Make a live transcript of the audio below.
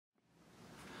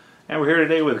And we're here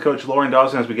today with Coach Loren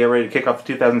Dawson as we get ready to kick off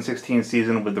the 2016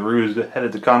 season with the Roos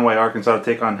headed to Conway, Arkansas to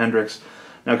take on Hendrix.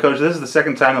 Now, Coach, this is the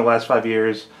second time in the last 5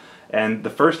 years and the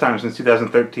first time since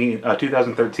 2013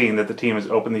 that the team has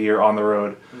opened the year on the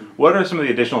road. What are some of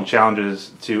the additional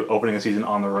challenges to opening a season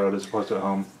on the road as opposed to at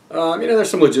home? There's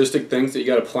some logistic things that you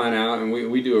got to plan out, and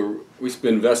we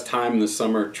invest time in the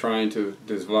summer trying to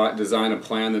design a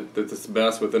plan that's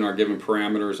best within our given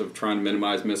parameters of trying to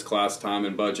minimize missed class time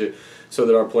and budget, so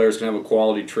that our players can have a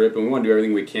quality trip. And we want to do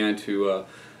everything we can to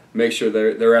make sure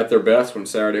they're at their best when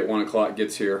Saturday at 1 o'clock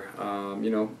gets here.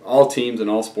 All teams and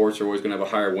all sports are always going to have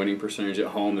a higher winning percentage at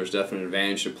home. There's definitely an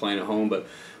advantage to playing at home, but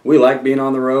we like being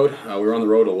on the road. We were on the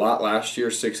road a lot last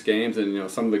year, 6 games, and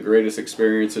some of the greatest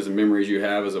experiences and memories you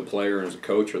have as a player and as a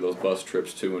coach are those bus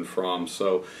trips to and from.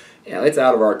 So, yeah, it's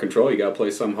out of our control. You got to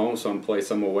play some home, some play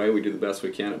some away. We do the best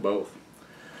we can at both.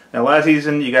 Now, last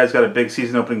season, you guys got a big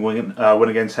season-opening win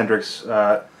against Hendrix,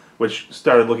 which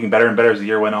started looking better and better as the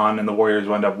year went on, and the Warriors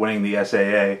wound up winning the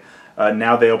SAA.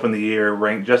 Now they open the year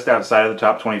ranked just outside of the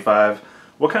top 25.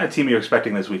 What kind of team are you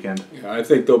expecting this weekend? Yeah, I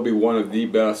think they'll be one of the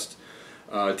best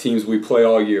teams we play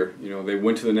all year. They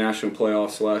went to the national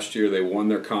playoffs last year. They won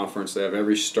their conference. They have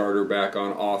every starter back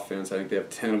on offense. I think they have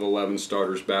 10 of 11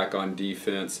 starters back on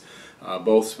defense.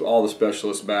 All the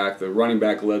specialists back. The running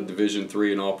back led Division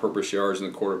III in all-purpose yards,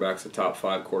 and the quarterback's the top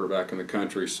 5 quarterback in the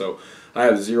country. So I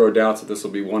have zero doubts that this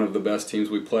will be one of the best teams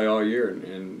we play all year,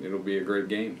 and it'll be a great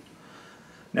game.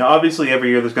 Now, obviously, every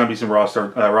year there's going to be some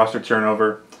roster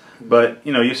turnover, but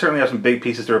you certainly have some big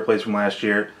pieces to replace from last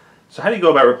year. So how do you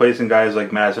go about replacing guys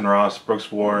like Madison Ross,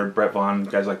 Brooks Ward, Brett Vaughn,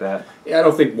 guys like that? Yeah, I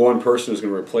don't think one person is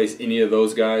going to replace any of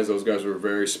those guys. Those guys were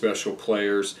very special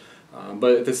players.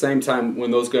 But at the same time,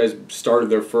 when those guys started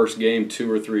their first game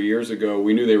 2 or 3 years ago,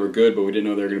 we knew they were good, but we didn't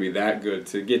know they were going to be that good.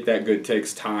 To get that good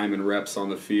takes time and reps on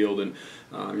the field, and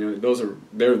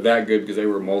they're that good because they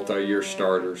were multi-year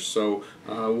starters. So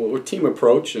we're team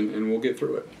approach, and we'll get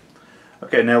through it.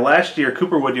 Okay, now last year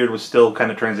Cooper Woodyard was still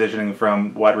kind of transitioning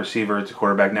from wide receiver to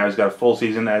quarterback. Now he's got a full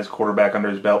season as quarterback under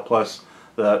his belt, plus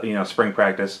the spring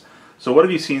practice. So what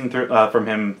have you seen from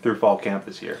him through fall camp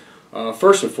this year?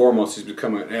 First and foremost, he's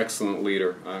become an excellent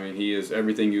leader. I mean, he is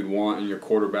everything you'd want in your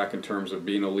quarterback in terms of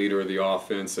being a leader of the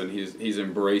offense, and he's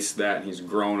embraced that, and he's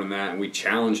grown in that, and we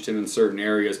challenged him in certain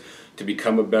areas to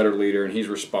become a better leader, and he's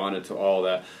responded to all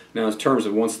that. Now, in terms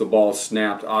of once the ball's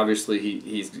snapped, obviously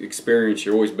he's experienced.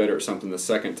 You're always better at something the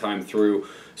second time through,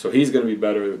 so he's going to be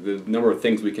better. The number of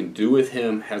things we can do with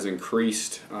him has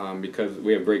increased because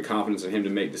we have great confidence in him to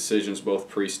make decisions both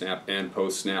pre-snap and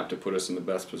post-snap to put us in the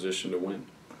best position to win.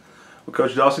 Well,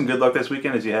 Coach Dawson, good luck this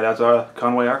weekend as you head out to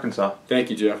Conway, Arkansas. Thank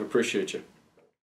you, Jeff. Appreciate you.